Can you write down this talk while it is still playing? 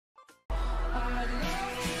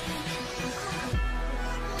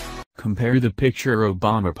Compare the picture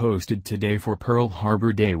Obama posted today for Pearl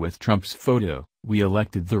Harbor Day with Trump's photo. We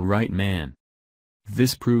elected the right man.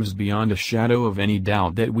 This proves beyond a shadow of any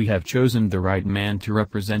doubt that we have chosen the right man to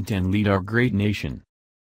represent and lead our great nation.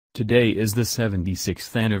 Today is the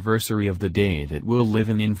 76th anniversary of the day that will live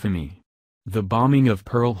in infamy. The bombing of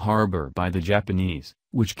Pearl Harbor by the Japanese,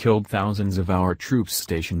 which killed thousands of our troops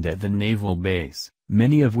stationed at the naval base,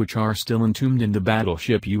 many of which are still entombed in the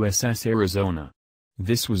battleship USS Arizona.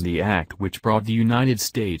 This was the act which brought the United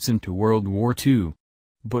States into World War II.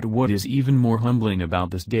 But what is even more humbling about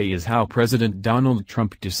this day is how President Donald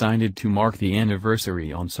Trump decided to mark the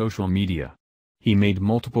anniversary on social media. He made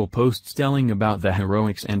multiple posts telling about the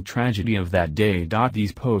heroics and tragedy of that day.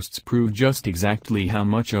 These posts prove just exactly how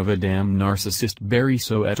much of a damn narcissist Barry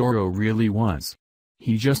Soetoro really was.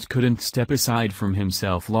 He just couldn't step aside from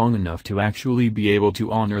himself long enough to actually be able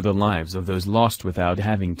to honor the lives of those lost without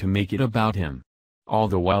having to make it about him. All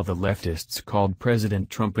the while the leftists called President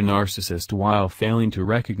Trump a narcissist while failing to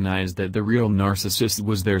recognize that the real narcissist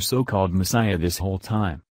was their so-called messiah this whole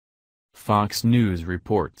time. Fox News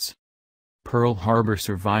reports. Pearl Harbor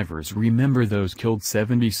survivors remember those killed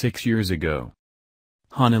 76 years ago.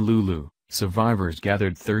 Honolulu, survivors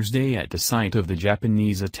gathered Thursday at the site of the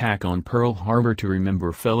Japanese attack on Pearl Harbor to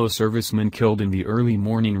remember fellow servicemen killed in the early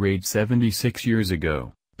morning raid 76 years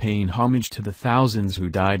ago, paying homage to the thousands who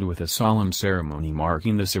died with a solemn ceremony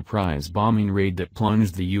marking the surprise bombing raid that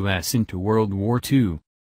plunged the U.S. into World War II.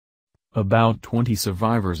 About 20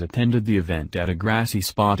 survivors attended the event at a grassy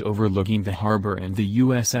spot overlooking the harbor and the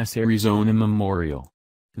USS Arizona Memorial.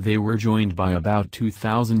 They were joined by about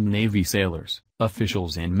 2,000 Navy sailors,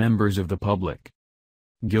 officials and members of the public.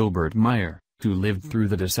 Gilbert Meyer, who lived through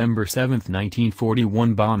the December 7,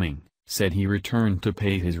 1941 bombing, said he returned to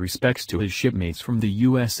pay his respects to his shipmates from the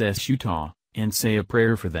USS Utah, and say a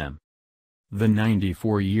prayer for them. The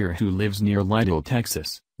 94-year who lives near Lytle,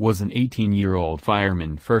 Texas, was an 18-year-old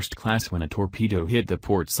fireman first class when a torpedo hit the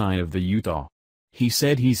port side of the Utah. He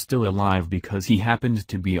said he's still alive because he happened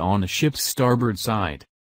to be on the ship's starboard side.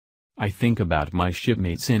 I think about my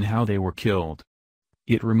shipmates and how they were killed.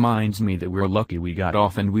 It reminds me that we're lucky we got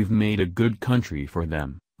off and we've made a good country for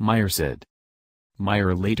them, Meyer said.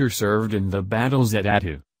 Meyer later served in the battles at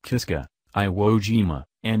Attu, Kiska, Iwo Jima,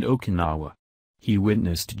 and Okinawa. He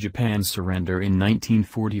witnessed Japan's surrender in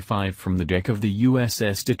 1945 from the deck of the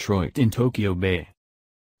USS Detroit in Tokyo Bay.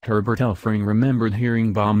 Herbert Elfring remembered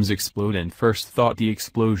hearing bombs explode and first thought the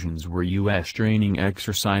explosions were U.S. training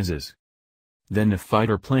exercises. Then a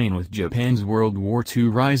fighter plane with Japan's World War II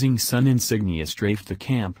Rising Sun insignia strafed the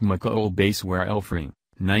Camp McCall base where Elfring,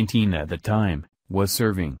 19 at the time, was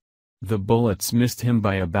serving. The bullets missed him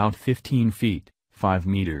by about 15 feet, 5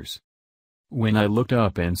 meters. When I looked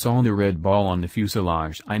up and saw the red ball on the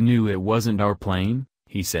fuselage, I knew it wasn't our plane,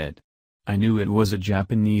 he said. I knew it was a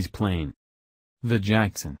Japanese plane. The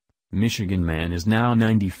Jackson, Michigan man is now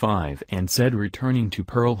 95 and said returning to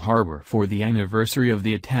Pearl Harbor for the anniversary of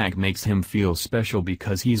the attack makes him feel special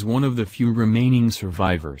because he's one of the few remaining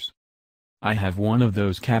survivors. I have one of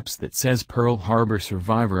those caps that says Pearl Harbor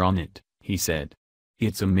Survivor on it, he said.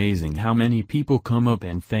 It's amazing how many people come up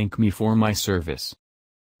and thank me for my service.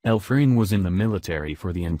 Elfring was in the military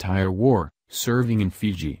for the entire war, serving in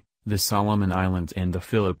Fiji, the Solomon Islands and the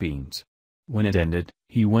Philippines. When it ended,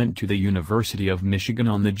 he went to the University of Michigan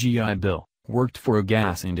on the GI Bill, worked for a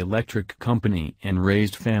gas and electric company and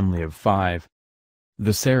raised family of 5.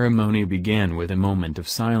 The ceremony began with a moment of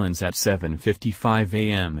silence at 7:55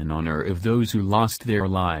 a.m. in honor of those who lost their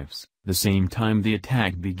lives, the same time the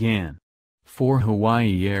attack began. 4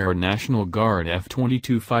 Hawaii Air National Guard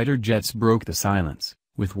F-22 fighter jets broke the silence,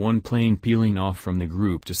 with one plane peeling off from the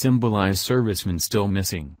group to symbolize servicemen still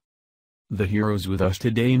missing. The heroes with us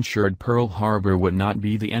today ensured Pearl Harbor would not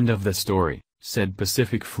be the end of the story, said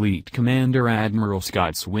Pacific Fleet Commander Admiral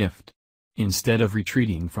Scott Swift. Instead of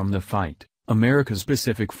retreating from the fight, America's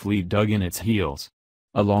Pacific Fleet dug in its heels.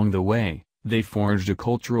 Along the way, they forged a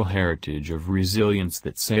cultural heritage of resilience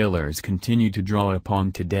that sailors continue to draw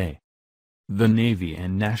upon today. The Navy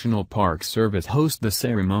and National Park Service host the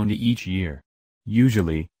ceremony each year.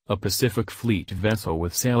 Usually, a Pacific Fleet vessel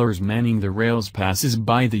with sailors manning the rails passes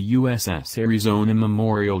by the USS Arizona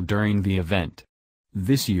Memorial during the event.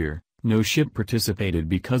 This year, no ship participated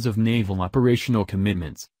because of naval operational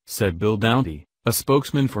commitments, said Bill Doughty, a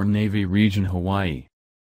spokesman for Navy Region Hawaii.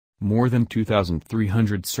 More than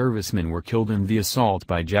 2,300 servicemen were killed in the assault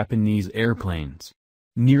by Japanese airplanes.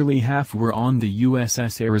 Nearly half were on the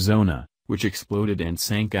USS Arizona, which exploded and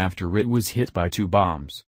sank after it was hit by 2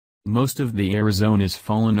 bombs. Most of the Arizona's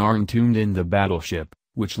fallen are entombed in the battleship,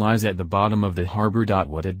 which lies at the bottom of the harbor.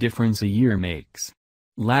 What a difference a year makes.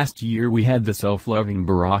 Last year we had the self-loving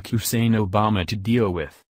Barack Hussein Obama to deal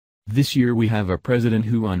with. This year we have a president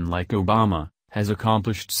who, unlike Obama, has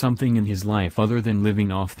accomplished something in his life other than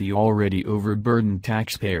living off the already overburdened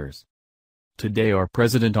taxpayers. Today our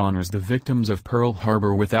president honors the victims of Pearl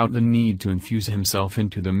Harbor without the need to infuse himself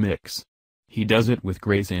into the mix. He does it with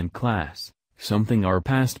grace and class, something our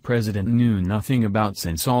past president knew nothing about,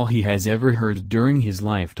 since all he has ever heard during his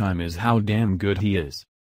lifetime is how damn good he is.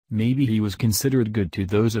 Maybe he was considered good to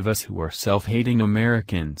those of us who are self-hating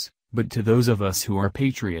Americans, but to those of us who are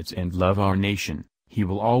patriots and love our nation, he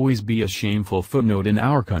will always be a shameful footnote in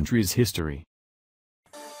our country's history.